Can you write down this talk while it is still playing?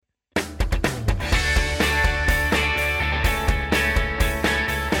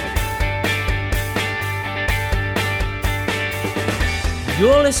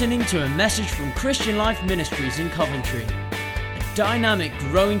You're listening to a message from Christian Life Ministries in Coventry, a dynamic,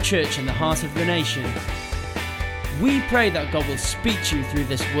 growing church in the heart of the nation. We pray that God will speak to you through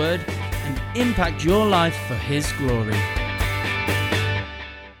this word and impact your life for His glory.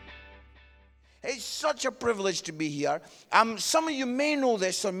 It's such a privilege to be here. Some of you may know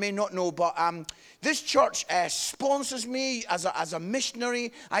this or may not know, but this church sponsors me as a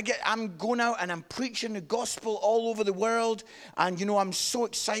missionary. I'm going out and I'm preaching the gospel all over the world. And, I'm so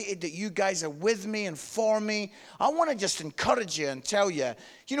excited that you guys are with me and for me. I want to just encourage you and tell you,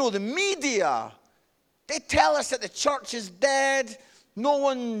 the media, they tell us that the church is dead. No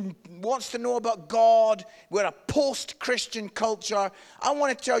one wants to know about God. We're a post-Christian culture. I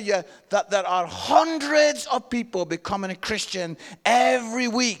want to tell you that there are hundreds of people becoming a Christian every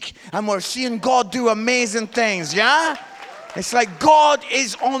week. And we're seeing God do amazing things, yeah? It's like God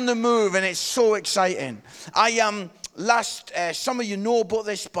is on the move and it's so exciting. Some of you know about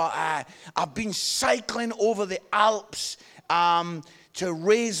this, but I've been cycling over the Alps to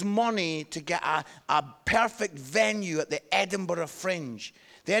raise money to get a perfect venue at the Edinburgh Fringe.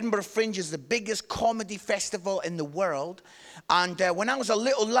 The Edinburgh Fringe is the biggest comedy festival in the world. And when I was a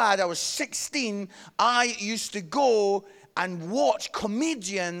little lad, I was 16, I used to go and watch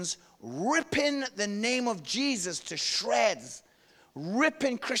comedians ripping the name of Jesus to shreds,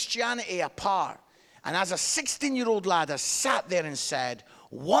 ripping Christianity apart. And as a 16-year-old lad, I sat there and said,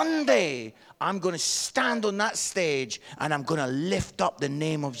 one day, I'm going to stand on that stage and I'm going to lift up the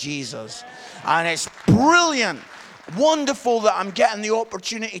name of Jesus. And it's brilliant, wonderful that I'm getting the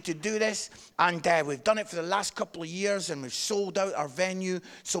opportunity to do this. And we've done it for the last couple of years and we've sold out our venue.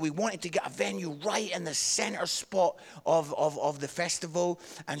 So we wanted to get a venue right in the center spot of the festival.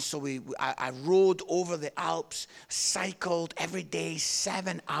 And so I rode over the Alps, cycled every day,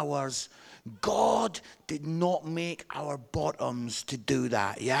 7 hours. God did not make our bottoms to do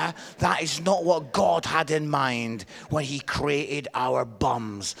that, yeah? That is not what God had in mind when He created our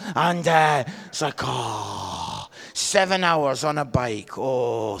bums. And it's like, 7 hours on a bike.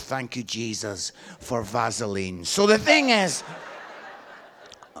 Oh, thank you, Jesus, for Vaseline. So the thing is,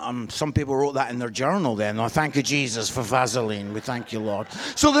 some people wrote that in their journal then. Oh, thank you, Jesus, for Vaseline. We thank you, Lord.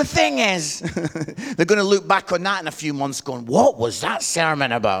 So the thing is, they're going to look back on that in a few months going, what was that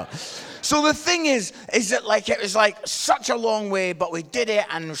sermon about? So the thing is that it was such a long way, but we did it,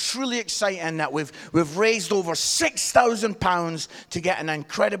 and it's really exciting that we've raised over £6,000 to get an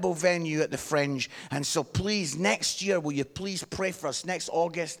incredible venue at the Fringe. And so please, next year, will you please pray for us? Next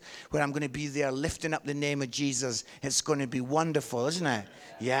August, when I'm going to be there lifting up the name of Jesus, it's going to be wonderful, isn't it?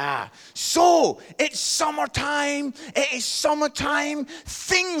 Yeah. So, it's summertime. It is summertime.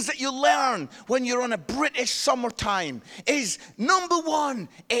 Things that you learn when you're on a British summertime is, number one,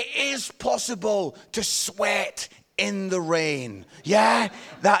 it is possible to sweat in the rain. Yeah?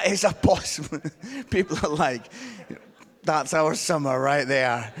 That is a possible. People are like, that's our summer right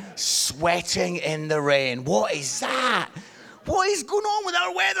there. Sweating in the rain. What is that? What is going on with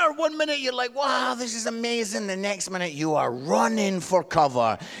our weather? 1 minute you're like, wow, this is amazing. The next minute you are running for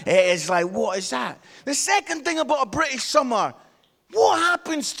cover. It is like, what is that? The second thing about a British summer, what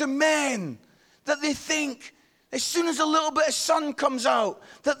happens to men that they think as soon as a little bit of sun comes out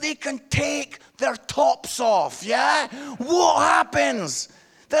that they can take their tops off, yeah? What happens?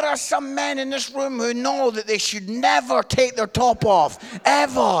 There are some men in this room who know that they should never take their top off,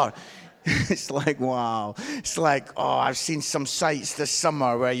 ever. It's like, wow. It's like, I've seen some sights this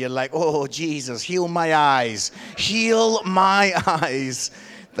summer where you're like, oh, Jesus, heal my eyes. Heal my eyes.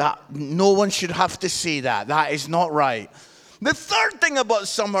 That no one should have to see that. That is not right. The third thing about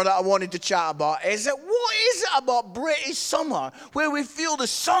summer that I wanted to chat about is that what is it about British summer where we feel the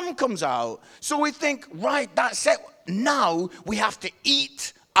sun comes out, so we think, right, that's it. Now we have to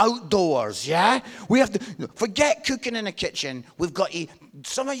eat outdoors, yeah? We have to forget cooking in the kitchen. We've got to eat.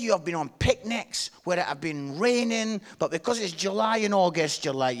 Some of you have been on picnics where it have been raining, but because it's July and August,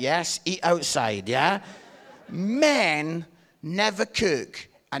 you're like, yes, eat outside, yeah? Men never cook,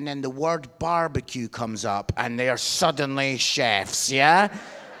 and then the word barbecue comes up, and they are suddenly chefs, yeah?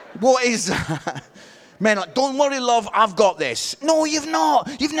 What is that? Men are like, don't worry, love, I've got this. No, you've not.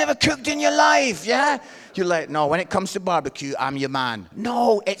 You've never cooked in your life, yeah? You're like, no, when it comes to barbecue, I'm your man.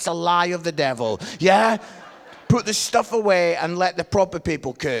 No, it's a lie of the devil, yeah? Put the stuff away and let the proper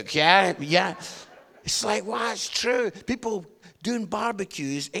people cook, yeah? Yeah. It's like, wow, it's true. People doing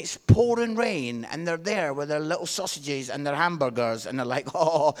barbecues, it's pouring rain, and they're there with their little sausages and their hamburgers, and they're like,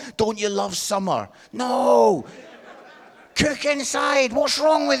 oh, don't you love summer? No. Cook inside. What's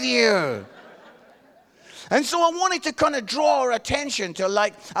wrong with you? And so I wanted to kind of draw our attention to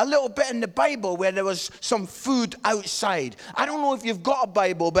like a little bit in the Bible where there was some food outside. I don't know if you've got a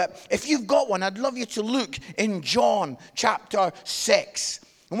Bible, but if you've got one, I'd love you to look in John chapter 6.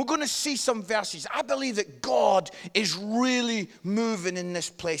 And we're going to see some verses. I believe that God is really moving in this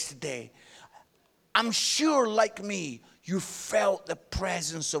place today. I'm sure, like me, you felt the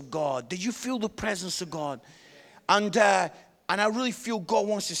presence of God. Did you feel the presence of God? And I really feel God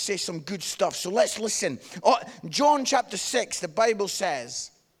wants to say some good stuff. So let's listen. John chapter 6, the Bible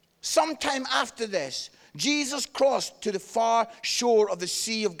says, sometime after this, Jesus crossed to the far shore of the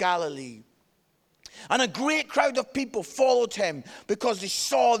Sea of Galilee. And a great crowd of people followed him because they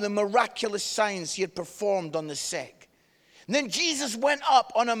saw the miraculous signs he had performed on the sick. And then Jesus went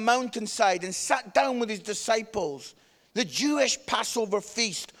up on a mountainside and sat down with his disciples. The Jewish Passover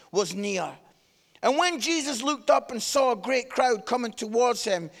feast was near. And when Jesus looked up and saw a great crowd coming towards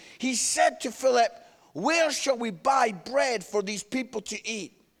him, he said to Philip, "Where shall we buy bread for these people to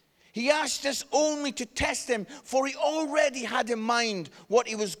eat?" He asked this only to test him, for he already had in mind what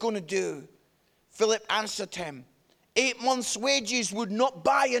he was going to do. Philip answered him, 8 months' wages would not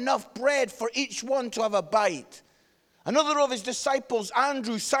buy enough bread for each one to have a bite. Another of his disciples,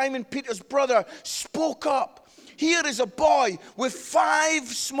 Andrew, Simon Peter's brother, spoke up. "Here is a boy with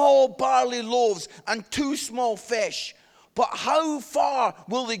 5 small barley loaves and 2 small fish. But how far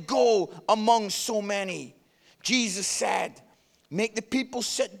will they go among so many?" Jesus said, "Make the people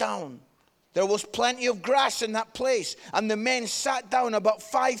sit down." There was plenty of grass in that place, and the men sat down, about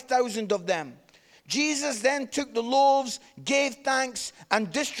 5,000 of them. Jesus then took the loaves, gave thanks,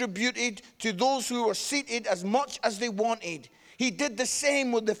 and distributed to those who were seated as much as they wanted. He did the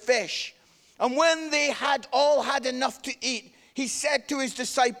same with the fish. And when they had all had enough to eat, he said to his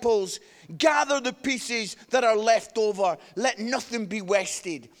disciples, "Gather the pieces that are left over. Let nothing be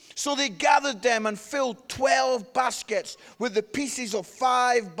wasted." So they gathered them and filled 12 baskets with the pieces of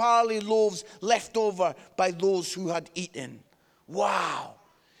 5 barley loaves left over by those who had eaten. Wow.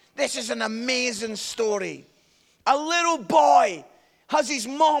 This is an amazing story. A little boy has his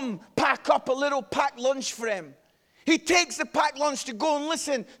mom pack up a little packed lunch for him. He takes the packed lunch to go and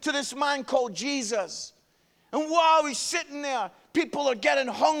listen to this man called Jesus. And while he's sitting there, people are getting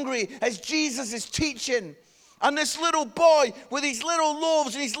hungry as Jesus is teaching. And this little boy with his little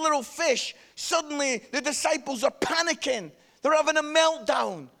loaves and his little fish, suddenly the disciples are panicking. They're having a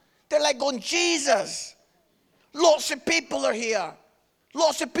meltdown. They're like going, "Jesus, lots of people are here.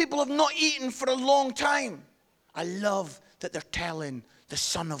 Lots of people have not eaten for a long time." I love that they're telling the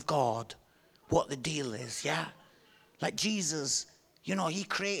Son of God what the deal is, yeah? Like Jesus, he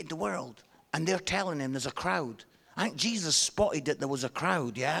created the world. And they're telling him there's a crowd. I think Jesus spotted that there was a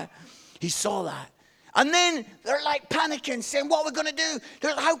crowd, yeah? He saw that. And then they're like panicking, saying, "What are we going to do?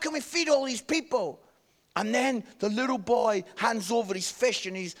 How can we feed all these people?" And then the little boy hands over his fish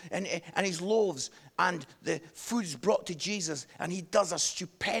and his loaves. And the food's brought to Jesus. And he does a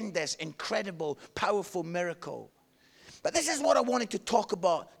stupendous, incredible, powerful miracle. But this is what I wanted to talk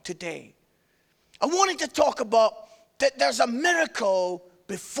about today. I wanted to talk about that there's a miracle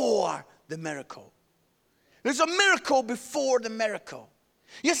before the miracle. There's a miracle before the miracle.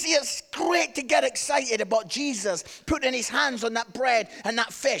 You see, it's great to get excited about Jesus putting his hands on that bread and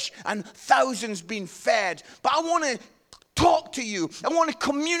that fish and thousands being fed. But I want to talk to you. I want to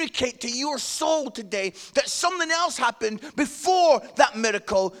communicate to your soul today that something else happened before that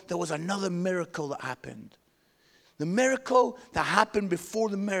miracle. There was another miracle that happened. The miracle that happened before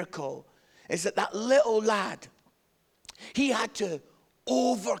the miracle is that little lad, he had to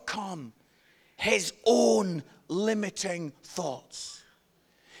overcome his own limiting thoughts.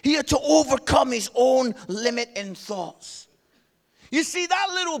 He had to overcome his own limiting thoughts. You see,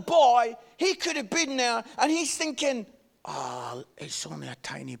 that little boy, he could have been there and he's thinking, it's only a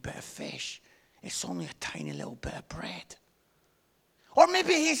tiny bit of fish. It's only a tiny little bit of bread. Or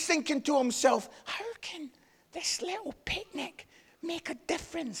maybe he's thinking to himself, how can this little picnic make a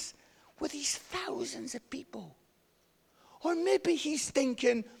difference with these thousands of people? Or maybe he's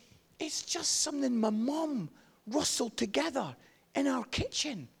thinking, it's just something my mom rustled together in our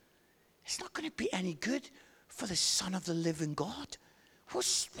kitchen. It's not going to be any good for the Son of the living God.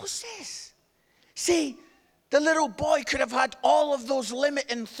 What's this? See, the little boy could have had all of those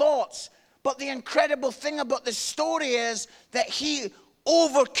limiting thoughts. But the incredible thing about this story is that he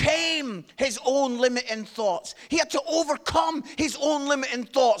overcame his own limiting thoughts. He had to overcome his own limiting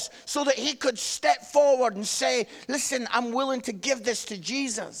thoughts so that he could step forward and say, listen, I'm willing to give this to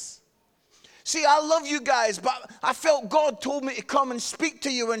Jesus. See, I love you guys, but I felt God told me to come and speak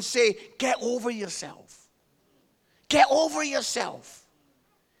to you and say, get over yourself. Get over yourself.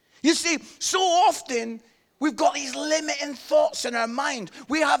 You see, so often We've got these limiting thoughts in our mind.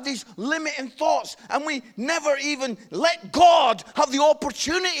 We have these limiting thoughts, and we never even let God have the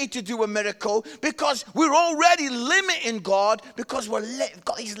opportunity to do a miracle because we're already limiting God because we've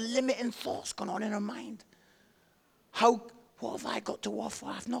got these limiting thoughts going on in our mind. What have I got to offer?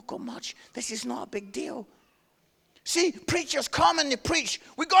 I've not got much. This is not a big deal. See, preachers come and they preach.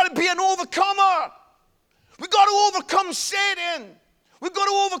 We've got to be an overcomer. We've got to overcome Satan. We've got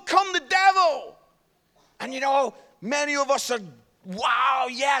to overcome the devil. And many of us are, wow,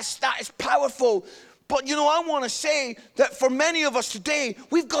 yes, that is powerful. But I want to say that for many of us today,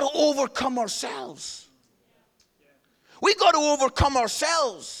 we've got to overcome ourselves. We've got to overcome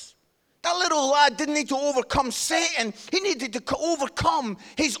ourselves. That little lad didn't need to overcome Satan. He needed to overcome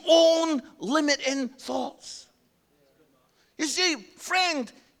his own limiting thoughts. You see,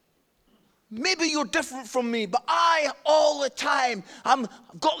 friend, maybe you're different from me, but I, all the time, I've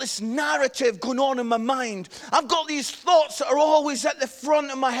got this narrative going on in my mind. I've got these thoughts that are always at the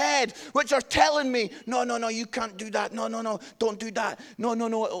front of my head, which are telling me, no, you can't do that. No, don't do that. No,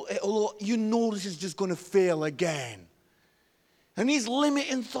 this is just going to fail again. And these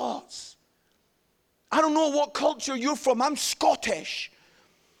limiting thoughts. I don't know what culture you're from. I'm Scottish.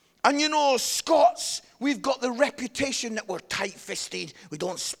 And Scots, we've got the reputation that we're tight-fisted. We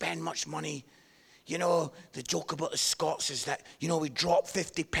don't spend much money. The joke about the Scots is that, we drop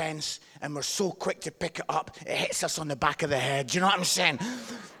 50 pence and we're so quick to pick it up, it hits us on the back of the head. Do you know what I'm saying?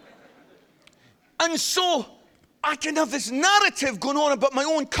 And so I can have this narrative going on about my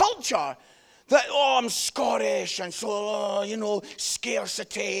own culture that, I'm Scottish, and so,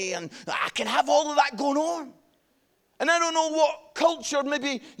 scarcity, and I can have all of that going on. And I don't know what culture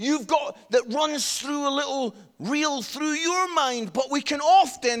maybe you've got that runs through a little reel through your mind, but we can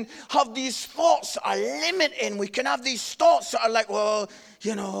often have these thoughts that are limiting. We can have these thoughts that are like,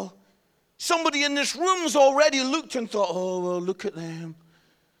 somebody in this room's already looked and thought, look at them.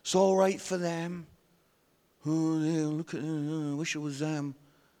 It's all right for them. Oh, yeah, look at them. I wish it was them.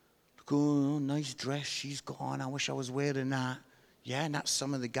 Oh, nice dress she's got on. I wish I was wearing that. Yeah, and that's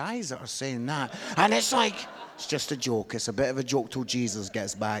some of the guys that are saying that. And it's like, it's just a joke. It's a bit of a joke till Jesus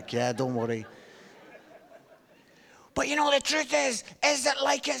gets back. Yeah, don't worry. But the truth is that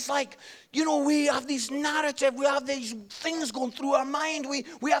it's like, we have this narrative, we have these things going through our mind.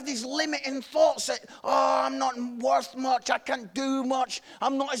 We have these limiting thoughts that, I'm not worth much, I can't do much,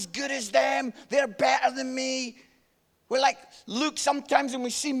 I'm not as good as them, they're better than me. We're like Luke sometimes, and we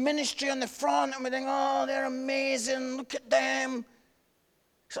see ministry on the front, and we think, they're amazing, look at them.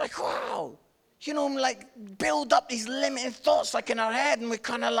 It's like, wow. Build up these limited thoughts like in our head, and we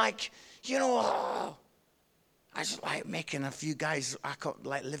kind of like, I was like making a few guys, I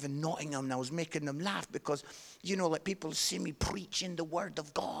live in Nottingham, and I was making them laugh because, people see me preaching the word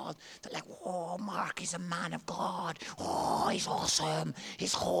of God. They're like, Mark, he's a man of God. He's awesome.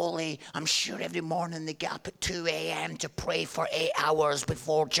 He's holy. I'm sure every morning they get up at 2 a.m. to pray for 8 hours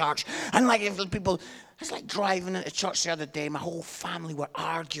before church. And I was like driving into church the other day, my whole family were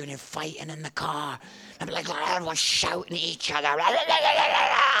arguing and fighting in the car. And everyone's shouting at each other.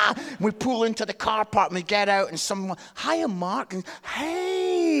 We pull into the car park and we get out and someone, hiya Mark, and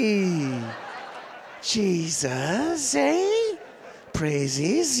hey, Jesus, eh?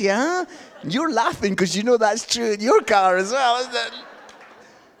 Praises, yeah? You're laughing because that's true in your car as well, isn't it?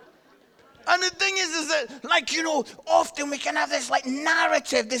 And the thing is that, often we can have this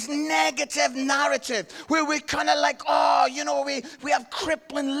narrative, this negative narrative, where we kind of we have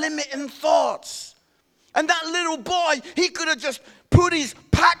crippling, limiting thoughts. And that little boy, he could have just put his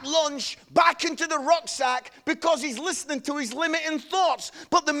packed lunch back into the rucksack because he's listening to his limiting thoughts.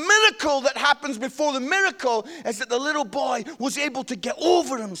 But the miracle that happens before the miracle is that the little boy was able to get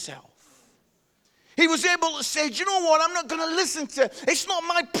over himself. He was able to say, do you know what, I'm not going to listen to, it's not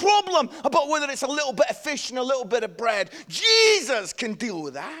my problem about whether it's a little bit of fish and a little bit of bread. Jesus can deal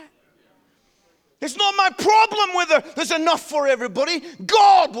with that. It's not my problem whether there's enough for everybody.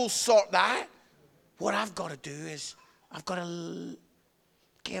 God will sort that. What I've got to do is I've got to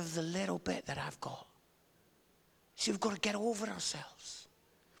give the little bit that I've got. See, we've got to get over ourselves.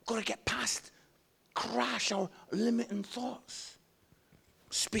 We've got to get past, crash our limiting thoughts.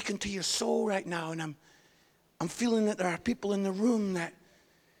 Speaking to your soul right now, and I'm feeling that there are people in the room that,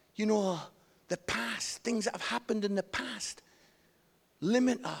 the past, things that have happened in the past,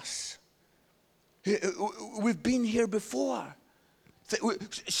 limit us. We've been here before.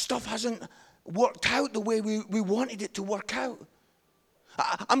 Stuff hasn't worked out the way we wanted it to work out.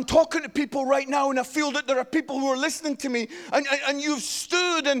 I'm talking to people right now, and I feel that there are people who are listening to me, and you've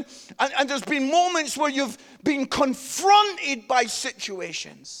stood, and there's been moments where you've been confronted by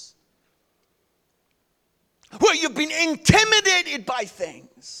situations. where you've been intimidated by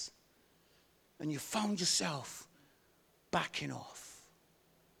things and you found yourself backing off.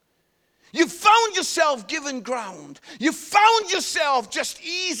 You found yourself giving ground. You found yourself just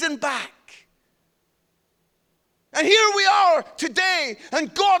easing back. And here we are today,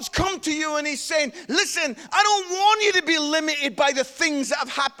 and God's come to you and he's saying, listen, I don't want you to be limited by the things that have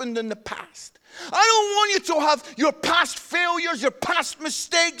happened in the past. I don't want you to have your past failures, your past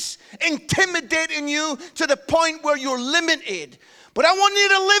mistakes intimidating you to the point where you're limited. But I want you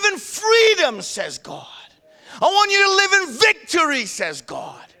to live in freedom, says God. I want you to live in victory, says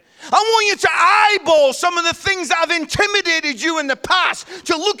God. I want you to eyeball some of the things that have intimidated you in the past,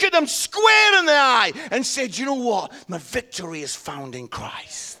 to look at them square in the eye and say, do you know what? My victory is found in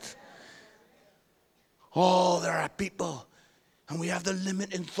Christ. Oh, there are people, and we have the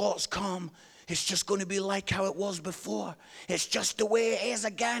limiting thoughts come. It's just going to be like how it was before. It's just the way it is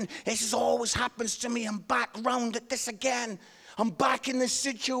again. This always happens to me. I'm back round at this again. I'm back in this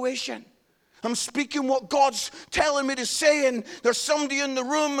situation. I'm speaking what God's telling me to say, and there's somebody in the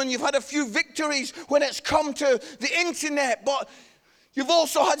room and you've had a few victories when it's come to the internet, but you've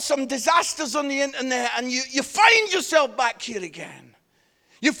also had some disasters on the internet, and you find yourself back here again.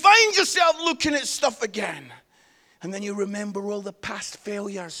 You find yourself looking at stuff again, and then you remember all the past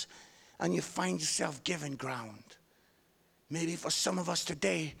failures and you find yourself giving ground. Maybe for some of us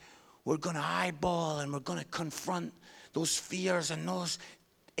today, we're going to eyeball and we're going to confront those fears and those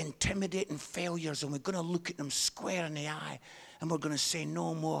intimidating failures, and we're going to look at them square in the eye, and we're going to say,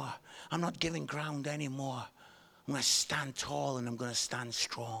 no more. I'm not giving ground anymore. I'm going to stand tall and I'm going to stand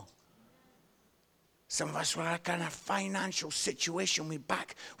strong. Some of us were like in a financial situation. We're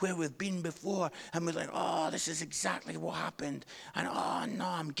back where we've been before, and we're like, oh, this is exactly what happened. And oh, no,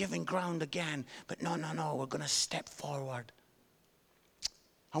 I'm giving ground again. But no, we're going to step forward.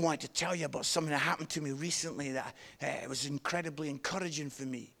 I wanted to tell you about something that happened to me recently that it was incredibly encouraging for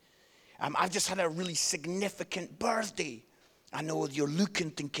me. I've just had a really significant birthday. I know you're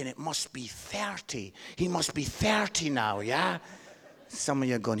looking, thinking it must be 30. He must be 30 now, yeah? Some of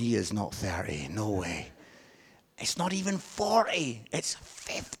you are going, he is not 30. No way. It's not even 40. It's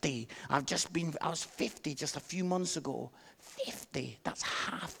 50. I was 50 just a few months ago. 50. That's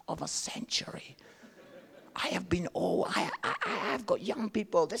half of a century. I have been I've got young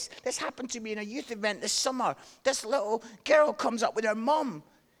people. This happened to me in a youth event this summer. This little girl comes up with her mum,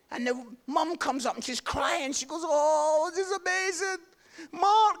 and the mum comes up and she's crying. She goes, oh, this is amazing.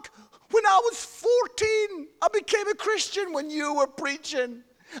 Mark, when I was 14, I became a Christian when you were preaching.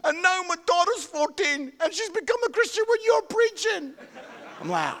 And now my daughter's 14, and she's become a Christian when you're preaching. I'm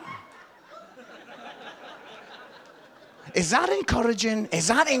like, is that encouraging? Is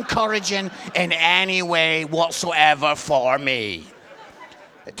that encouraging in any way whatsoever for me?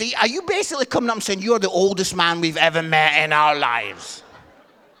 Are you basically coming up and saying you're the oldest man we've ever met in our lives?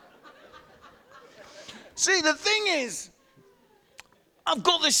 See, the thing is, I've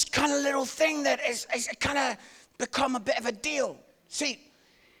got this kind of little thing that is kind of become a bit of a deal. See,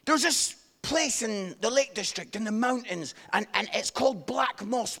 there's this place in the Lake District in the mountains, and it's called Black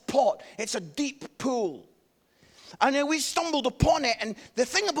Moss Pot. It's a deep pool. And then we stumbled upon it, and the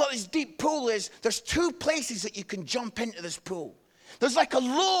thing about this deep pool is there's two places that you can jump into this pool. There's like a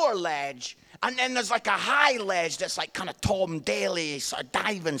lower ledge, and then there's like a high ledge that's like kind of Tom Daley sort of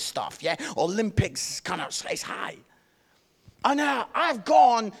diving stuff, yeah? Olympics kind of is high. And I've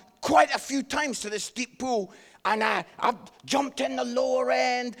gone quite a few times to this deep pool, and I've jumped in the lower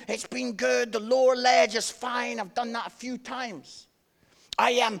end. It's been good. The lower ledge is fine. I've done that a few times.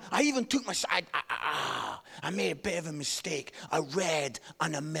 I even took I made a bit of a mistake. I read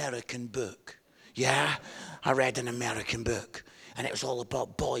an American book. Yeah, I read an American book, and it was all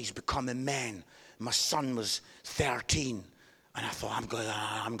about boys becoming men. My son was 13, and I thought,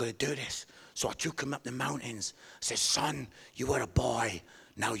 I'm going to do this. So I took him up the mountains. I said, son, you were a boy,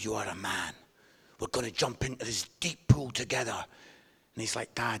 now you are a man. We're going to jump into this deep pool together. And he's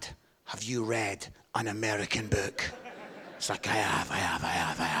like, Dad, have you read an American book? It's like, I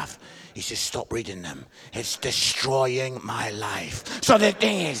have. He says, stop reading them. It's destroying my life. So the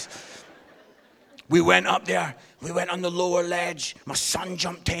thing is, we went up there. We went on the lower ledge. My son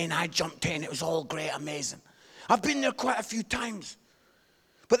jumped in. I jumped in. It was all great, amazing. I've been there quite a few times.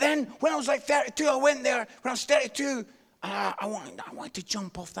 But then when I was like 32, I went there. When I was 32, I wanted to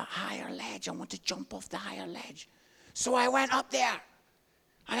jump off that higher ledge. I wanted to jump off the higher ledge. So I went up there.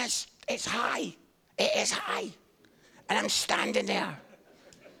 And it's high. It is high. And I'm standing there.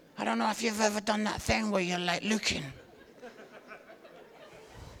 I don't know if you've ever done that thing where you're like looking.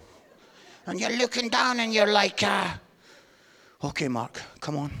 And you're looking down and you're like, Okay, Mark,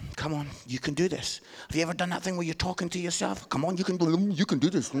 come on, you can do this. Have you ever done that thing where you're talking to yourself? Come on, you can do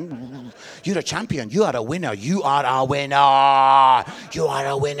this. You're a champion. You are a winner. You are a winner. You are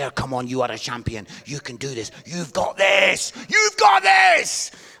a winner. Come on, you are a champion. You can do this. You've got this. You've got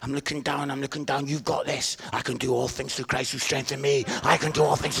this. I'm looking down. You've got this. I can do all things through Christ who strengthens me. I can do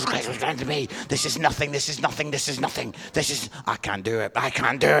all things through Christ who strengthens me. This is nothing. I can't do it. I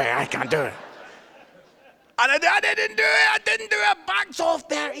can't do it. And I didn't do it. I backed off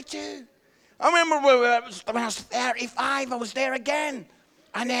 32. I remember when I was 35, I was there again.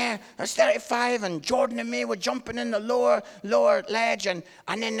 And I was 35, and Jordan and me were jumping in the lower ledge. And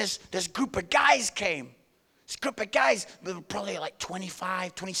then this group of guys came. This group of guys, they were probably like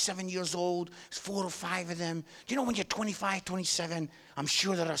 25, 27 years old. There's 4 or 5 of them. Do you know when you're 25, 27, I'm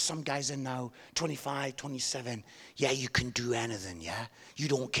sure there are some guys in now, 25, 27. Yeah, you can do anything, yeah? You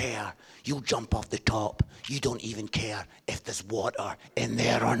don't care. You'll jump off the top. You don't even care if there's water in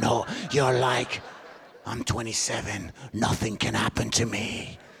there or not. You're like, I'm 27. Nothing can happen to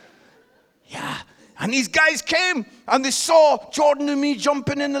me. Yeah. And these guys came, and they saw Jordan and me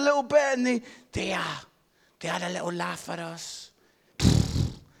jumping in a little bit, and they had a little laugh at us.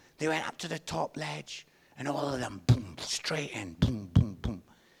 They went up to the top ledge, and all of them, boom, straight in, boom, boom, boom.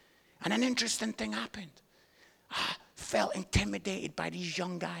 And an interesting thing happened. I felt intimidated by these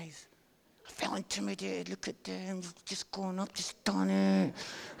young guys. I felt intimidated. Look at them, just going up, just done it.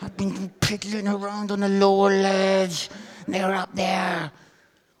 I've been piddling around on the lower ledge, and they were up there.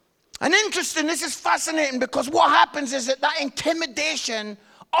 And interesting, this is fascinating, because what happens is that intimidation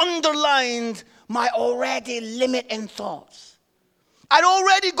underlined my already limiting thoughts. I'd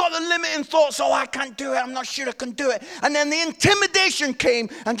already got the limiting thoughts, oh, I can't do it, I'm not sure I can do it. And then the intimidation came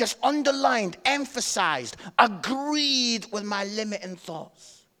and just underlined, emphasized, agreed with my limiting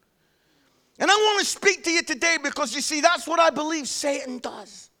thoughts. And I want to speak to you today because, you see, that's what I believe Satan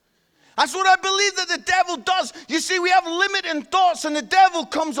does. That's what I believe that the devil does. You see, we have limiting thoughts, and the devil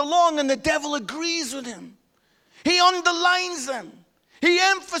comes along and the devil agrees with him. He underlines them. He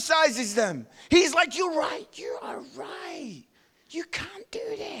emphasizes them. He's like, you're right. You are right. You can't do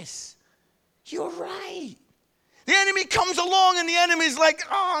this. You're right. The enemy comes along, and the enemy's like,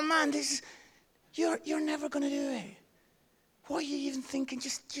 oh man, you're never going to do it. What are you even thinking?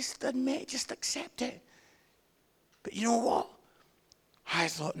 Just admit, just accept it. But you know what? I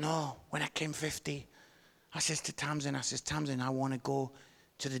thought, no. When I came 50, I says to Tamsin, I want to go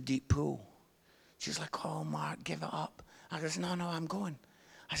to the deep pool. She's like, oh, Mark, give it up. I goes, no, I'm going.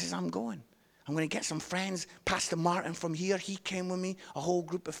 I says, I'm going. I'm going to get some friends. Pastor Martin from here, he came with me. A whole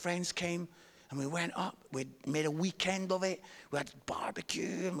group of friends came, and we went up. We made a weekend of it. We had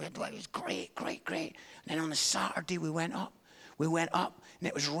barbecue, and it was great. And then on the Saturday, we went up. And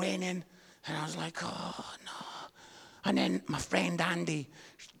it was raining, and I was like, oh, no. And then my friend Andy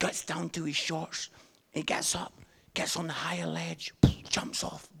gets down to his shorts. He gets up, gets on the higher ledge, jumps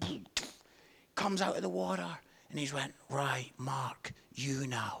off, comes out of the water, and he's went, right, Mark, you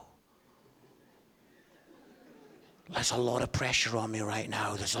now. There's a lot of pressure on me right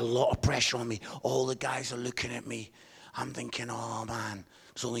now. There's a lot of pressure on me. All the guys are looking at me. I'm thinking, oh man,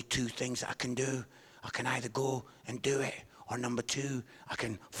 there's only 2 things that I can do. I can either go and do it, or number 2, I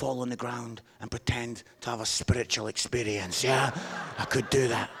can fall on the ground and pretend to have a spiritual experience. Yeah, I could do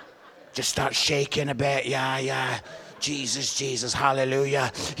that. Just start shaking a bit. Yeah. Jesus,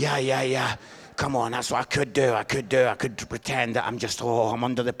 hallelujah. Yeah. Come on, that's what I could do. I could pretend that I'm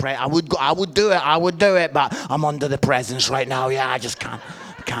under the presence. I would do it, but I'm under the presence right now. Yeah, I just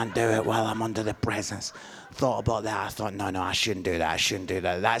can't do it while I'm under the presence. Thought about that. I thought, no, I shouldn't do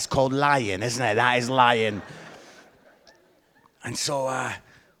that. That's called lying, isn't it? That is lying. And so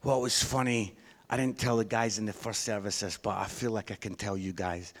what was funny, I didn't tell the guys in the first services, but I feel like I can tell you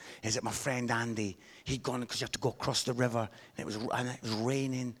guys, is that my friend Andy, he'd gone, because you have to go across the river, and it was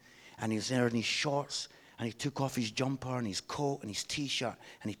raining, and he was there in his shorts, and he took off his jumper and his coat and his T-shirt,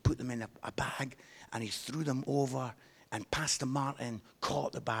 and he put them in a bag, and he threw them over, and Pastor Martin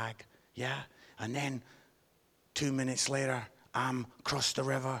caught the bag, yeah? And then 2 minutes later, I'm across the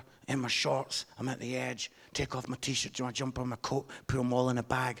river in my shorts, I'm at the edge, take off my T-shirt, my jumper, my coat, put them all in a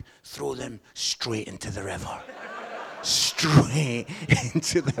bag, throw them straight into the river. Straight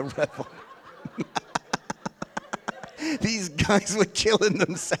into the river. These guys were killing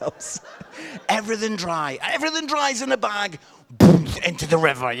themselves. Everything dries in a bag, boom, into the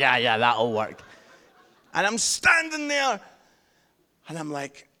river. Yeah, that'll work. And I'm standing there, and I'm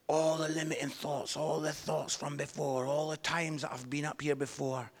like, all the limiting thoughts, all the thoughts from before, all the times that I've been up here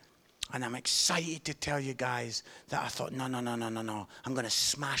before, And I'm excited to tell you guys that I thought, no. I'm going to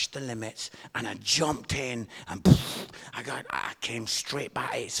smash the limits. And I jumped in and I came straight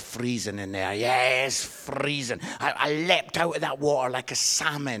back. It's freezing in there. Yeah, it's freezing. I leapt out of that water like a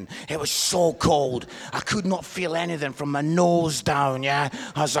salmon. It was so cold. I could not feel anything from my nose down, yeah.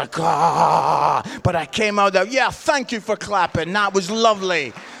 I was like, But I came out there. Yeah, thank you for clapping. That was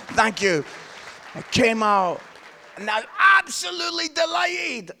lovely. Thank you. I came out. And I was absolutely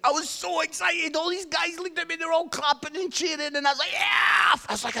delighted. I was so excited. All these guys looked at me. They're all clapping and cheering. And I was like, yeah.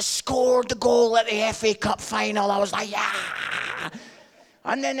 I was like, I scored the goal at the FA Cup final. I was like, yeah.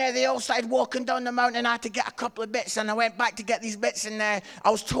 And then they all started walking down the mountain. I had to get a couple of bits. And I went back to get these bits. And I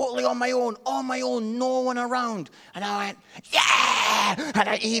was totally on my own, no one around. And I went, yeah. And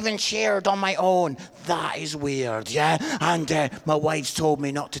I even cheered on my own. That is weird, yeah. And my wife's told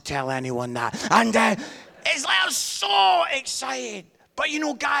me not to tell anyone that. And it's like I was so excited. But you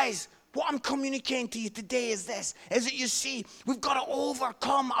know, guys, what I'm communicating to you today is this, is that you see, we've got to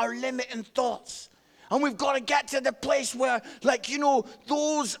overcome our limiting thoughts. And we've got to get to the place where, like, you know,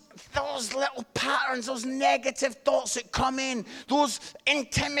 those little patterns, those negative thoughts that come in, those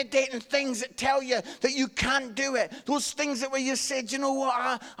intimidating things that tell you that you can't do it, those things that where you said, you know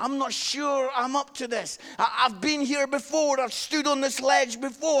what, I'm not sure I'm up to this. I've been here before, I've stood on this ledge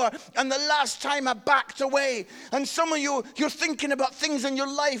before, and the last time I backed away. And some of you, you're thinking about things in your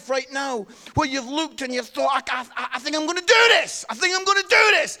life right now where you've looked and you've thought, I think I'm going to do this. I think I'm going to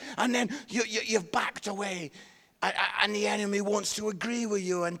do this. And then you've backed away. And the enemy wants to agree with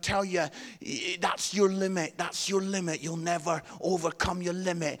you and tell you that's your limit. That's your limit. You'll never overcome your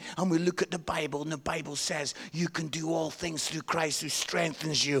limit. And we look at the Bible, and the Bible says you can do all things through Christ who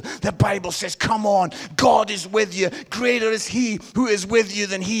strengthens you. The Bible says, come on, God is with you. Greater is he who is with you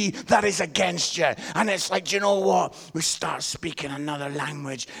than he that is against you. And it's like, you know what? We start speaking another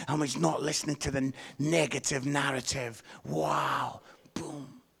language, and we're not listening to the negative narrative. Wow.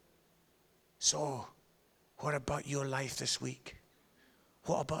 Boom. So, what about your life this week?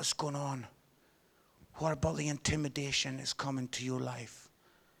 What about what's going on? What about the intimidation that's coming to your life?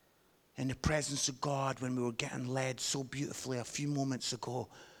 In the presence of God, when we were getting led so beautifully a few moments ago,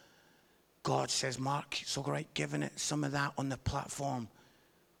 God says, Mark, it's all right giving it some of that on the platform.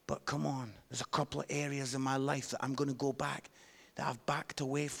 But come on, there's a couple of areas in my life that I'm going to go back, that I've backed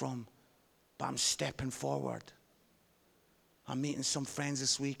away from, but I'm stepping forward. I'm meeting some friends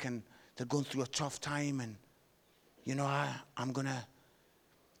this week, and they're going through a tough time, and you know, I'm going to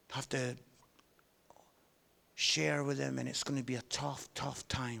have to share with them, and it's going to be a tough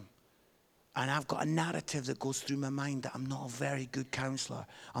time. And I've got a narrative that goes through my mind that I'm not a very good counselor.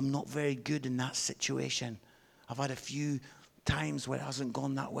 I'm not very good in that situation. I've had a few times where it hasn't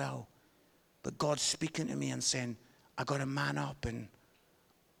gone that well. But God's speaking to me and saying, I got to man up, and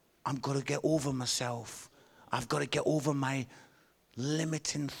I'm got to get over myself. I've got to get over my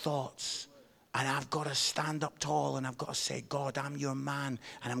limiting thoughts. And I've got to stand up tall, and I've got to say, God, I'm your man,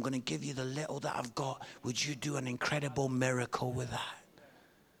 and I'm going to give you the little that I've got. Would you do an incredible miracle with that?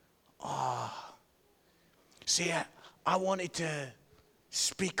 Oh. See, I wanted to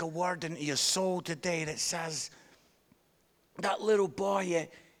speak a word into your soul today that says, that little boy,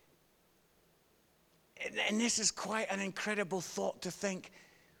 and this is quite an incredible thought to think,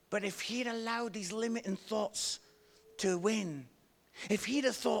 but if he'd allowed these limiting thoughts to win, if he'd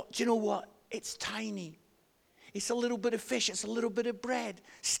have thought, do you know what? It's tiny. It's a little bit of fish. It's a little bit of bread.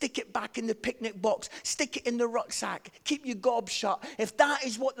 Stick it back in the picnic box. Stick it in the rucksack. Keep your gob shut. If that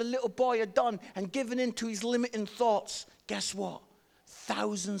is what the little boy had done and given in to his limiting thoughts, guess what?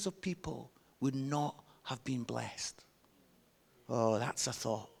 Thousands of people would not have been blessed. Oh, that's a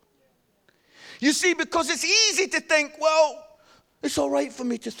thought. You see, because it's easy to think, well, it's all right for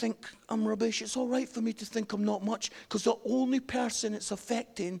me to think I'm rubbish. It's all right for me to think I'm not much, because the only person it's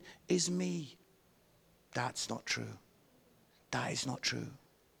affecting is me. That's not true. That is not true.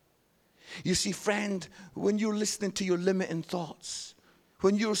 You see, friend, when you're listening to your limiting thoughts,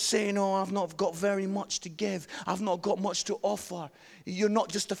 when you're saying, oh, I've not got very much to give, I've not got much to offer, you're not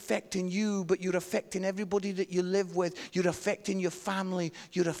just affecting you, but you're affecting everybody that you live with. You're affecting your family.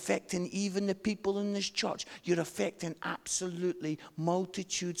 You're affecting even the people in this church. You're affecting absolutely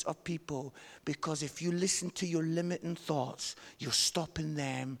multitudes of people, because if you listen to your limiting thoughts, you're stopping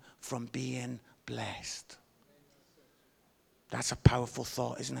them from being blessed. That's a powerful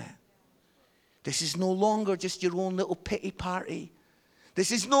thought, isn't it? This is no longer just your own little pity party.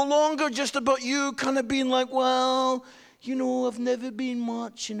 This is no longer just about you kind of being like, well, you know, I've never been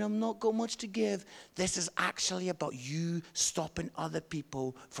much and I've not got much to give. This is actually about you stopping other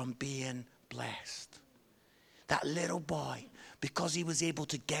people from being blessed. that little boy, because he was able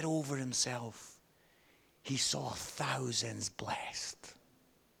to get over himself, he saw thousands blessed.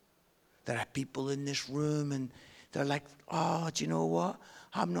 There are people in this room and they're like, oh, do you know what?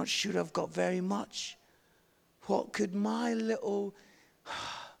 I'm not sure I've got very much. What could my little...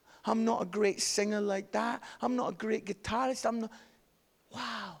 I'm not a great singer like that. I'm not a great guitarist. I'm not...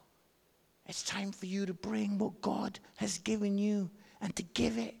 Wow. It's time for you to bring what God has given you and to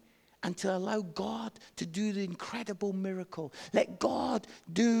give it and to allow God to do the incredible miracle. Let God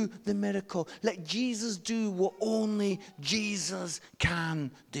do the miracle. Let Jesus do what only Jesus can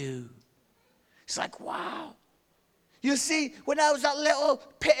do. It's like, wow. You see, when I was that little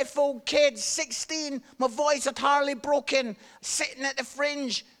pitiful kid, 16, my voice had hardly broken, sitting at the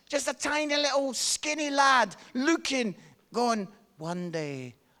fringe, just a tiny little skinny lad, looking, going, one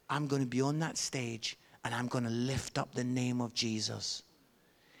day I'm going to be on that stage and I'm going to lift up the name of Jesus.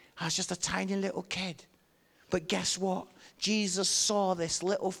 I was just a tiny little kid. But guess what? Jesus saw this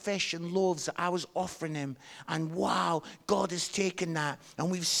little fish and loaves that I was offering him. And wow, God has taken that.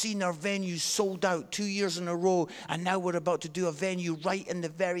 And we've seen our venue sold out 2 years in a row. And now we're about to do a venue right in the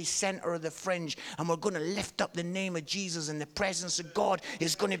very center of the fringe. And we're going to lift up the name of Jesus. And the presence of God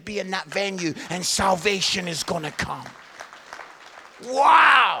is going to be in that venue. And salvation is going to come.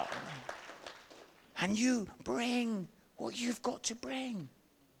 Wow! And you bring what you've got to bring.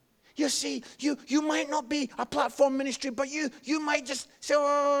 You see, you might not be a platform ministry, but you might just say,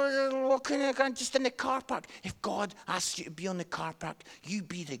 oh, what can I just in the car park. If God asks you to be on the car park, you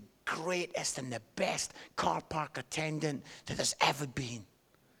be the greatest and the best car park attendant that there's ever been.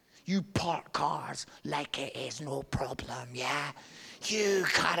 You park cars like it is no problem, yeah? You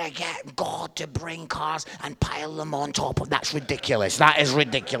gotta get God to bring cars and pile them on top of... That's ridiculous. That is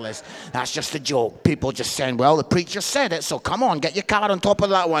ridiculous. That's just a joke. People just saying, well, the preacher said it, so come on, get your car on top of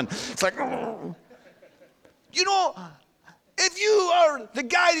that one. It's like, oh. You know, if you are the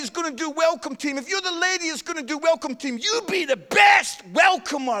guy who's going to do welcome team, if you're the lady who's going to do welcome team, you be the best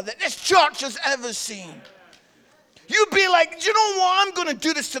welcomer that this church has ever seen. You be like, you know what? I'm going to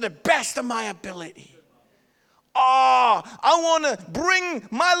do this to the best of my ability. Oh, I want to bring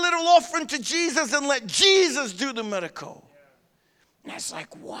my little offering to Jesus and let Jesus do the miracle. And it's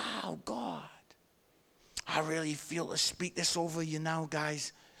like, wow, God. I really feel to speak this over you now,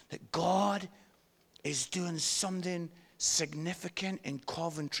 guys, that God is doing something significant in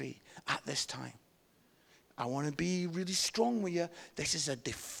Coventry at this time. I want to be really strong with you. This is a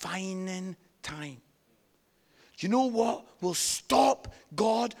defining time. You know what will stop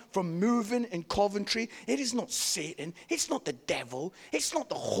God from moving in Coventry? It is not Satan. It's not the devil. It's not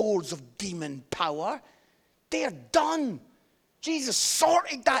the hordes of demon power. They are done. Jesus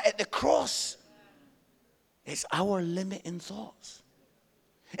sorted that at the cross. It's our limiting thoughts.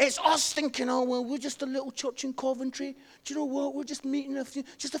 It's us thinking, oh, well, we're just a little church in Coventry. Do you know what? We're just meeting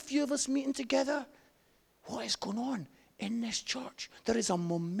just a few of us meeting together. What is going on? In this church, there is a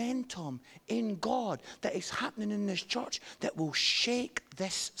momentum in God that is happening in this church that will shake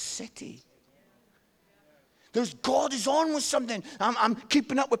this city. God is on with something. I'm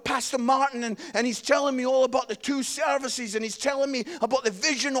keeping up with Pastor Martin, and he's telling me all about the 2 services, and he's telling me about the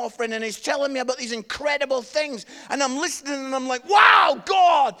vision offering, and he's telling me about these incredible things. And I'm listening, and I'm like, wow,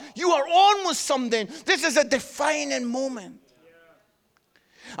 God, you are on with something. This is a defining moment.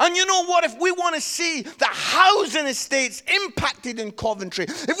 And you know what? If we want to see the housing estates impacted in Coventry,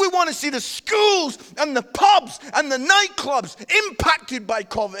 if we want to see the schools and the pubs and the nightclubs impacted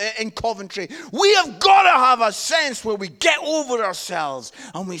in Coventry, we have got to have a sense where we get over ourselves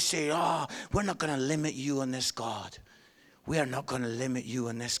and we say, oh, we're not going to limit you in this, God. We are not going to limit you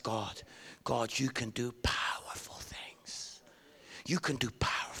in this, God. God, you can do powerful things. You can do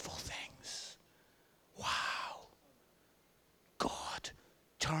powerful things. Wow. God.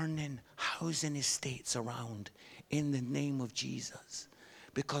 Turning housing estates around in the name of Jesus.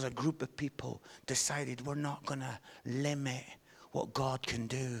 Because a group of people decided we're not going to limit what God can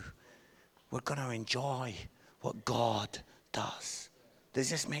do. We're going to enjoy what God does. Does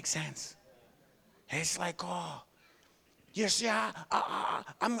this make sense? It's like, oh, you see, I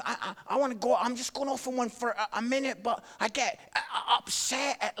want to go. I'm just going off on one for a minute, but I get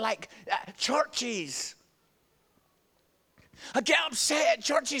upset at churches. I get upset at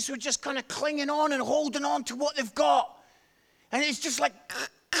churches who are just kind of clinging on and holding on to what they've got. And it's just like,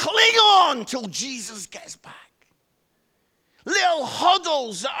 cling on till Jesus gets back. Little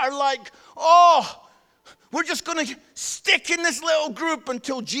huddles that are like, oh, we're just going to stick in this little group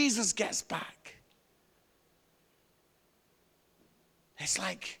until Jesus gets back. It's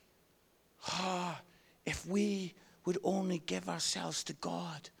like, if we would only give ourselves to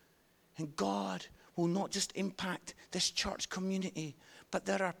God, and God will not just impact this church community, but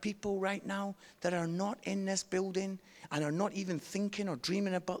there are people right now that are not in this building and are not even thinking or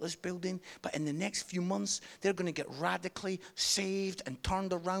dreaming about this building, but in the next few months, they're going to get radically saved and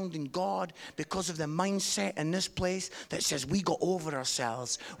turned around in God because of the mindset in this place that says we got over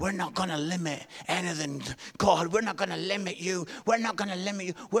ourselves. We're not going to limit anything. God, we're not going to limit you. We're not going to limit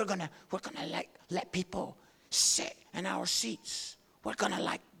you. We're going to let people sit in our seats. We're going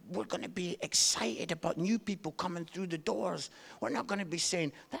to be excited about new people coming through the doors. We're not going to be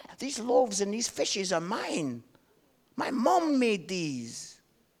saying, these loaves and these fishes are mine. My mom made these.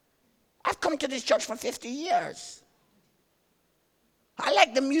 I've come to this church for 50 years. I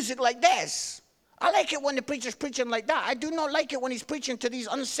like the music like this. I like it when the preacher's preaching like that. I do not like it when he's preaching to these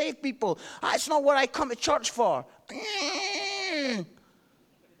unsaved people. That's not what I come to church for. Do you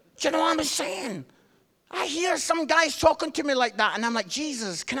know what I'm saying? I hear some guys talking to me like that, and I'm like,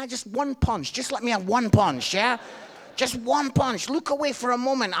 Jesus, can I just one punch? Just let me have one punch, yeah? Just one punch. Look away for a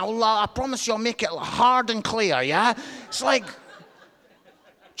moment. I promise you I'll make it hard and clear, yeah? It's like,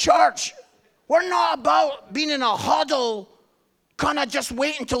 church, we're not about being in a huddle, kind of just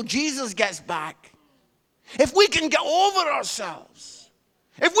wait until Jesus gets back. If we can get over ourselves,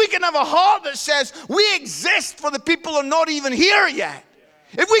 if we can have a heart that says we exist for the people who are not even here yet,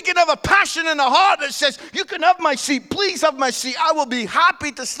 if we can have a passion in a heart that says, you can have my seat, please have my seat, I will be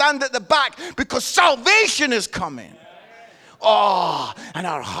happy to stand at the back because salvation is coming. Oh, and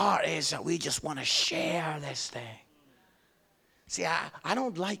our heart is that we just want to share this thing. See, I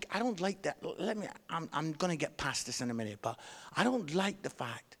don't like that. I'm going to get past this in a minute, but I don't like the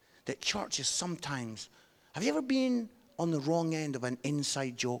fact that churches sometimes, have you ever been on the wrong end of an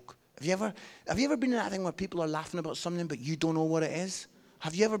inside joke? Have you ever been in that thing where people are laughing about something but you don't know what it is?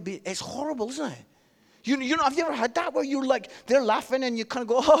 Have you ever been? It's horrible, isn't it? You know, have you ever had that where you're like, they're laughing and you kind of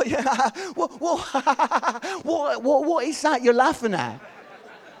go, oh yeah, what is that you're laughing at?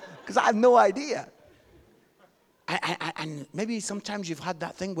 Because I have no idea. And maybe sometimes you've had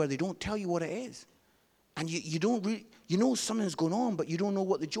that thing where they don't tell you what it is. And you don't really, you know something's going on, but you don't know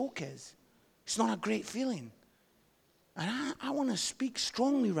what the joke is. It's not a great feeling. And I want to speak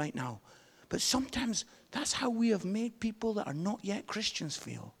strongly right now. But sometimes that's how we have made people that are not yet Christians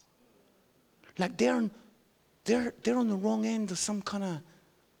feel. Like they're on the wrong end of some kind of,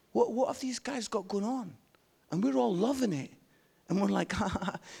 what have these guys got going on? And we're all loving it. And we're like,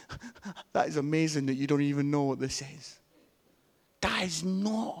 that is amazing that you don't even know what this is. That is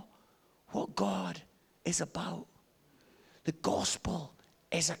not what God is about. The gospel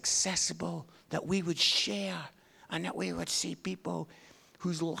is accessible, that we would share and that we would see people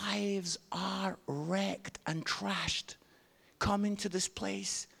whose lives are wrecked and trashed come into this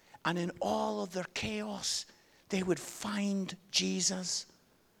place, and in all of their chaos, they would find Jesus.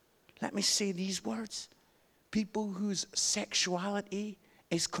 Let me say these words. People whose sexuality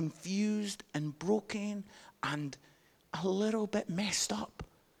is confused and broken and a little bit messed up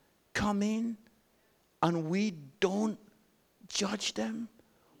come in, and we don't judge them,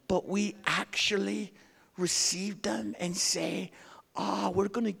 but we actually receive them and say, we're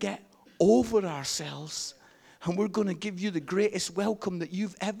going to get over ourselves and we're going to give you the greatest welcome that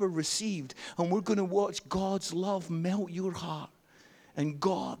you've ever received, and we're going to watch God's love melt your heart and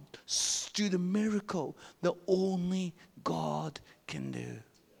God do the miracle that only God can do.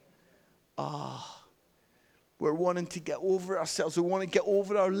 We're wanting to get over ourselves. We want to get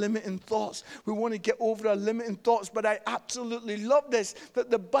over our limiting thoughts. We want to get over our limiting thoughts. But I absolutely love this, that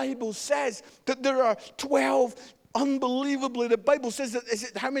the Bible says that there are 12, unbelievably, the Bible says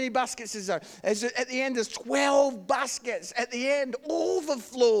that, how many baskets is there? At the end, there's 12 baskets. At the end,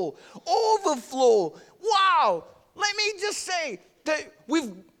 overflow. Wow. Let me just say that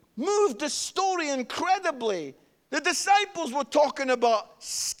we've moved the story incredibly. The disciples were talking about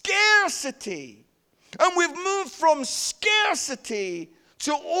scarcity. And we've moved from scarcity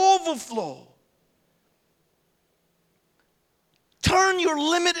to overflow. Turn your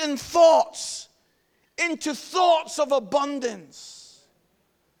limiting thoughts into thoughts of abundance.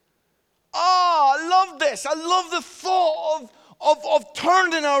 I love this. I love the thought of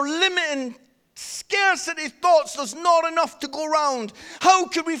turning our limiting scarcity thoughts. There's not enough to go around. How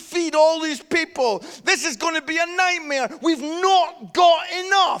can we feed all these people? This is going to be a nightmare. We've not got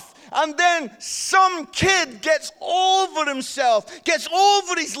enough. And then some kid gets over himself, gets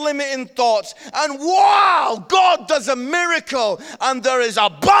over his limiting thoughts, and wow, God does a miracle, and there is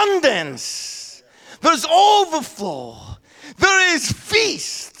abundance. There's overflow. There is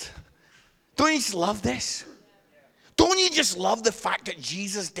feast. Don't you just love this? Don't you just love the fact that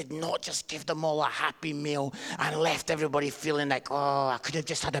Jesus did not just give them all a happy meal and left everybody feeling like, oh, I could have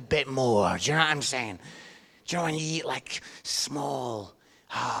just had a bit more. Do you know what I'm saying? Do you know when you eat like small?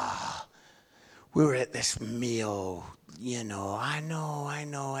 We were at this meal, you know, I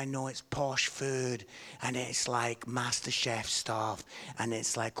know it's posh food and it's like MasterChef stuff and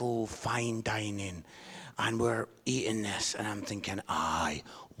it's like, oh, fine dining. And we're eating this and I'm thinking, I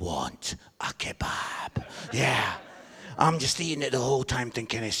want a kebab. Yeah. I'm just eating it the whole time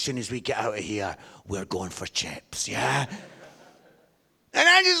thinking as soon as we get out of here, we're going for chips, yeah? And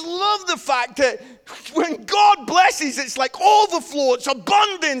I just love the fact that when God blesses, it's like overflow, it's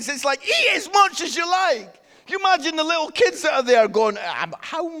abundance. It's like, eat as much as you like. Can you imagine the little kids that are there going,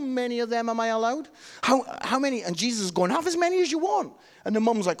 how many of them am I allowed? How many? And Jesus is going, have as many as you want. And the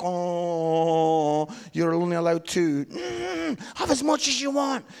mum's like, oh, you're only allowed 2. Have as much as you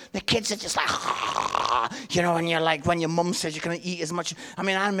want. The kids are just like, you know, and you're like, when your mum says you're going to eat as much. I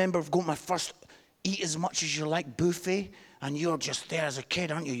mean, I remember going my first eat as much as you like buffet. And you're just there as a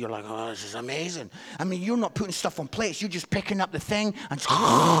kid, aren't you? You're like, oh, this is amazing. I mean, you're not putting stuff on plates. You're just picking up the thing and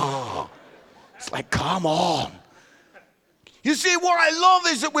it's like, come on. You see, what I love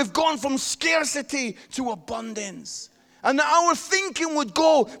is that we've gone from scarcity to abundance. And that our thinking would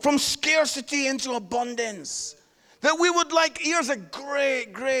go from scarcity into abundance. That we would like, here's a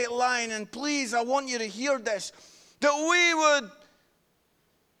great, great line. And please, I want you to hear this. That we would,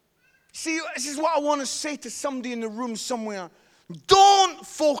 see, this is what I want to say to somebody in the room somewhere. Don't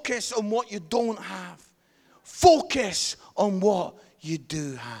focus on what you don't have. Focus on what you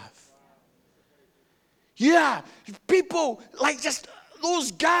do have. Yeah, people like just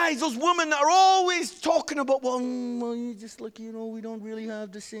those guys, those women that are always talking about, well, you just like, you know, we don't really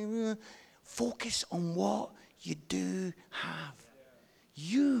have the same. Focus on what you do have.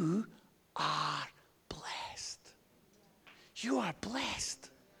 You are blessed. You are blessed.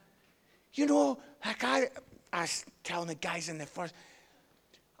 You know, like I was telling the guys in the first,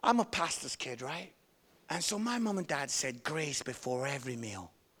 I'm a pastor's kid, right? And so my mom and dad said grace before every meal.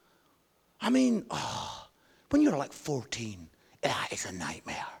 I mean, when you're like 14, it's a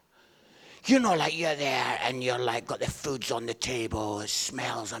nightmare. You know, like you're there and you're like got the foods on the table. It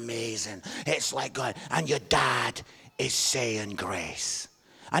smells amazing. It's like God. And your dad is saying grace.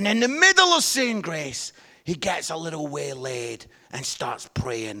 And in the middle of saying grace, he gets a little waylaid and starts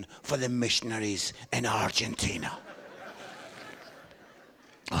praying for the missionaries in Argentina.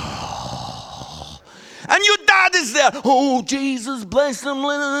 And your dad is there. Oh, Jesus, bless them.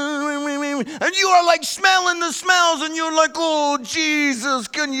 And you are like smelling the smells. And you're like, oh, Jesus,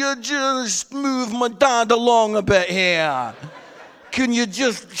 can you just move my dad along a bit here? Can you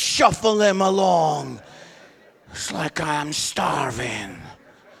just shuffle him along? It's like I am starving.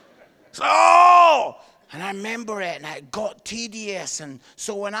 So, and I remember it, and it got tedious. And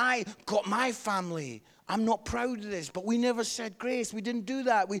so when I got my family, I'm not proud of this, but we never said grace. We didn't do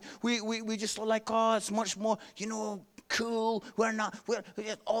that. We just were like, oh, it's much more, you know, cool. We're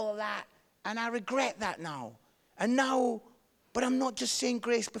all of that. And I regret that now. And now, but I'm not just saying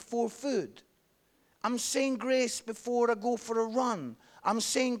grace before food. I'm saying grace before I go for a run. I'm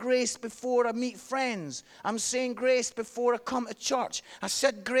saying grace before I meet friends. I'm saying grace before I come to church. I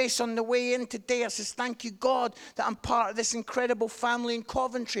said grace on the way in today. I says, thank you, God, that I'm part of this incredible family in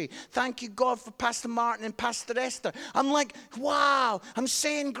Coventry. Thank you, God, for Pastor Martin and Pastor Esther. I'm like, wow. I'm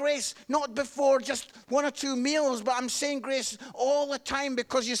saying grace not before just 1 or 2 meals, but I'm saying grace all the time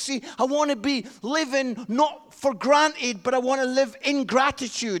because, you see, I want to be living not for granted, but I want to live in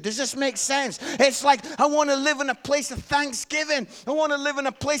gratitude. Does this make sense? It's like I want to live in a place of thanksgiving. I want to live in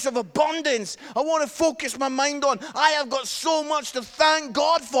a place of abundance. I want to focus my mind on, I have got so much to thank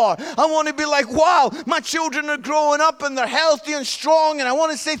God for. I want to be like, wow, my children are growing up and they're healthy and strong, and I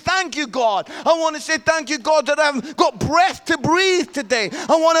want to say thank you, God. I want to say thank you, God, that I've got breath to breathe today.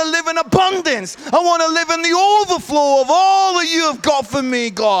 I want to live in abundance. I want to live in the overflow of all that you have got for me,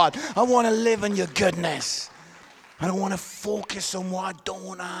 God. I want to live in your goodness. I don't want to focus on what I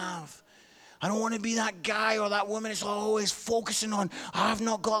don't have. I don't want to be that guy or that woman that's always focusing on, I've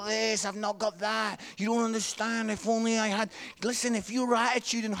not got this, I've not got that. You don't understand. If only I had. Listen, if your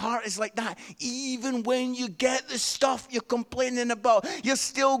attitude and heart is like that, even when you get the stuff you're complaining about, you're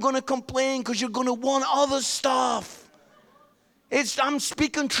still going to complain because you're going to want other stuff. I'm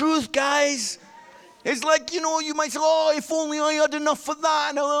speaking truth, guys. It's like, you know, you might say, oh, if only I had enough for that,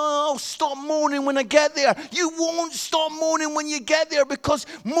 and I'll stop moaning when I get there. You won't stop moaning when you get there, because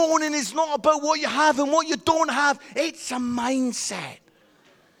moaning is not about what you have and what you don't have. It's a mindset.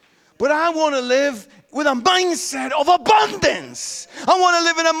 But I want to live with a mindset of abundance. I want to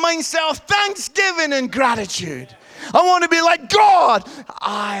live in a mindset of thanksgiving and gratitude. I want to be like, God,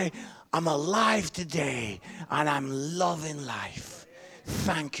 I'm alive today and I'm loving life.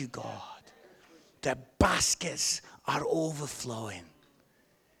 Thank you, God. The baskets are overflowing.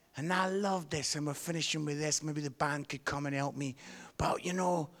 And I love this, and we're finishing with this. Maybe the band could come and help me. But, you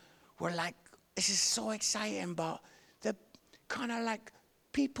know, we're like, this is so exciting, but the kind of like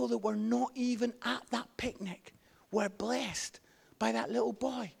people that were not even at that picnic were blessed by that little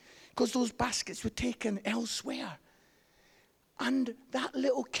boy, because those baskets were taken elsewhere. And that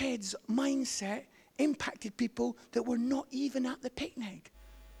little kid's mindset impacted people that were not even at the picnic.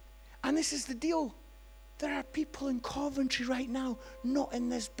 And this is the deal. There are people in Coventry right now, not in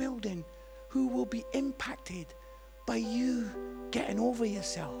this building, who will be impacted by you getting over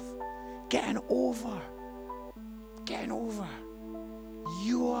yourself, getting over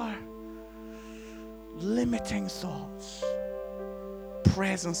your limiting thoughts.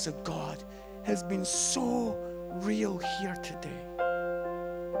 Presence of God has been so real here today.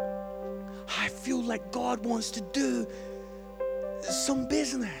 I feel like God wants to do some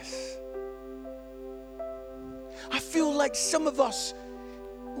business. I feel like some of us,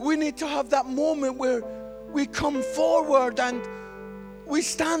 we need to have that moment where we come forward and we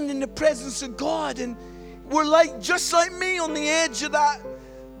stand in the presence of God, and we're like, just like me, on the edge of that,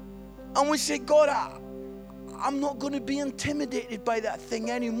 and we say, God, I'm not going to be intimidated by that thing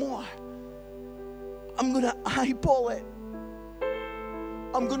anymore. I'm going to eyeball it.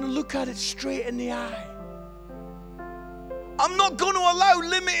 I'm going to look at it straight in the eye. I'm not going to allow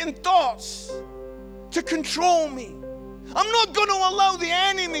limiting thoughts to control me. I'm not going to allow the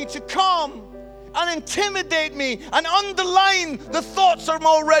enemy to come and intimidate me and underline the thoughts I'm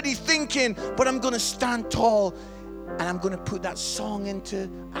already thinking, but I'm going to stand tall and I'm going to put that song into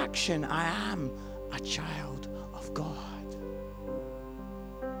action. I am a child of God.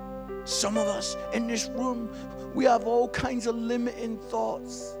 Some of us in this room, we have all kinds of limiting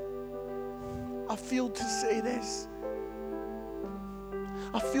thoughts. I feel to say this.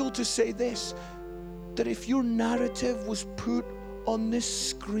 That if your narrative was put on this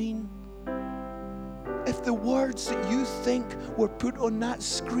screen, if the words that you think were put on that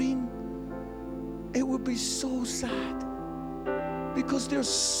screen, it would be so sad, because they're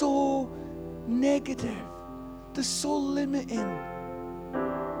so negative, they're so limiting.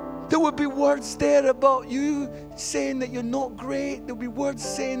 There would be words there about you saying that you're not great. There would be words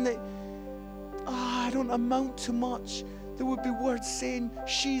saying that, I don't amount to much. There would be words saying,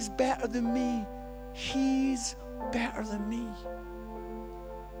 she's better than me. He's better than me.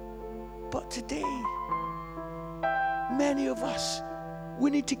 But today, many of us, we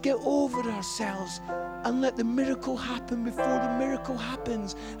need to get over ourselves and let the miracle happen before the miracle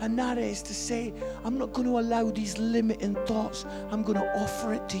happens. And that is to say, I'm not going to allow these limiting thoughts. I'm going to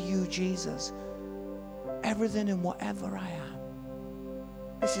offer it to you, Jesus. Everything and whatever I am.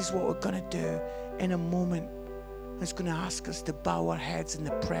 This is what we're going to do in a moment. It's going to ask us to bow our heads in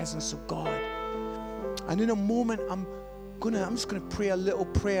the presence of God. And in a moment, I'm just going to pray a little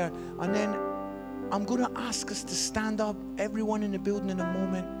prayer. And then I'm going to ask us to stand up, everyone in the building, in a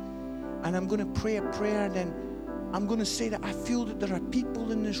moment. And I'm going to pray a prayer. And then I'm going to say that I feel that there are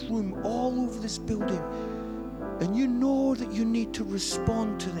people in this room, all over this building. And you know that you need to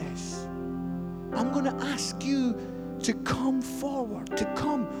respond to this. I'm going to ask you to come forward, to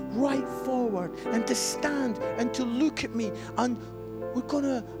come right forward, and to stand and to look at me. And we're going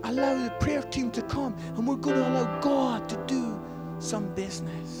to allow the prayer team to come, and we're going to allow God to do some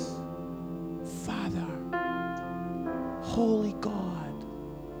business. Father, Holy God,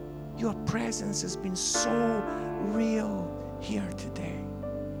 your presence has been so real here today.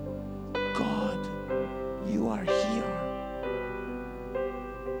 God, you are here.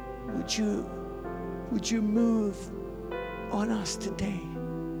 Would you move on us today?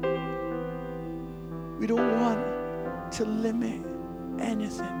 We don't want to limit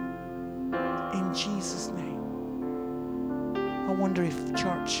anything, in Jesus' name. I wonder if,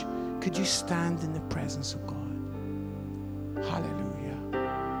 church, could you stand in the presence of God? Hallelujah.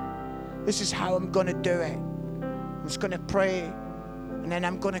 This is how I'm going to do it. I'm just going to pray, and then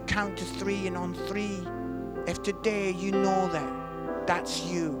I'm going to count to 3, and on 3, if today you know that that's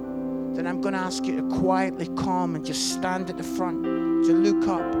you, then I'm going to ask you to quietly come and just stand at the front, to look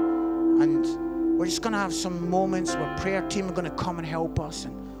up, and we're just going to have some moments where prayer team are going to come and help us,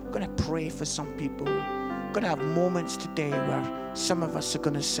 and we're going to pray for some people. We're going to have moments today where some of us are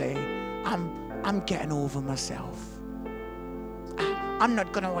going to say, I'm getting over myself. I'm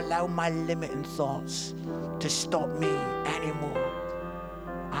not going to allow my limiting thoughts to stop me anymore.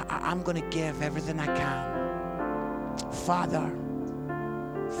 I'm going to give everything I Father,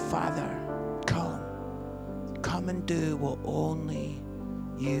 come come and do what only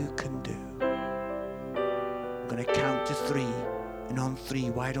you can do. I'm going to count to 3, and on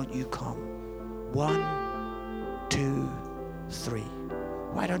 3, why don't you come? 1, 2, 3.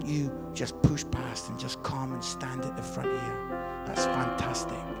 Why don't you just push past and just come and stand at the front here? That's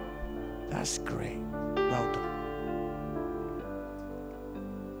fantastic. That's great. Well done.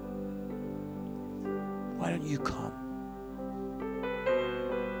 Why don't you come?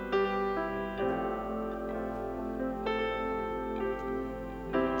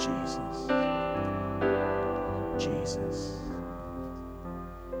 Jesus. Jesus.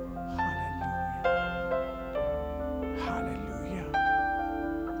 Hallelujah. Hallelujah.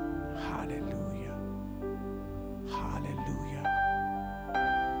 Hallelujah. Hallelujah.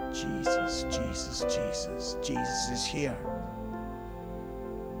 Jesus, Jesus, Jesus. Jesus is here.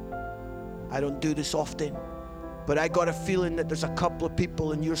 I don't do this often, but I got a feeling that there's a couple of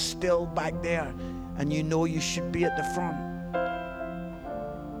people and you're still back there and you know you should be at the front.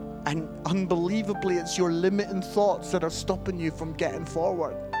 And unbelievably, it's your limiting thoughts that are stopping you from getting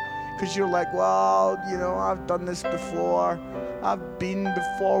forward. Because you're like, well, you know, I've done this before. I've been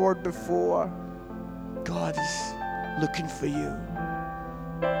forward before. God is looking for you.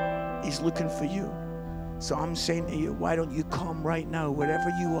 He's looking for you. So I'm saying to you, why don't you come right now, wherever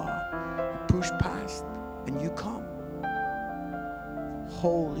you are, push past and you come.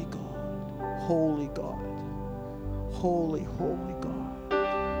 Holy God, holy God, holy, holy God.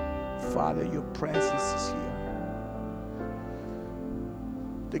 Father, your presence is here.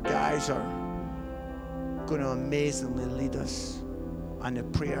 The guys are going to amazingly lead us, and the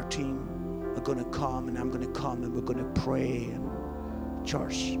prayer team are going to come, and I'm going to come, and we're going to pray. And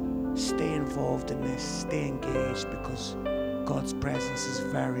church, stay involved in this, stay engaged, because God's presence is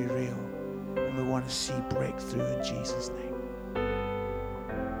very real, and we want to see breakthrough in Jesus' name.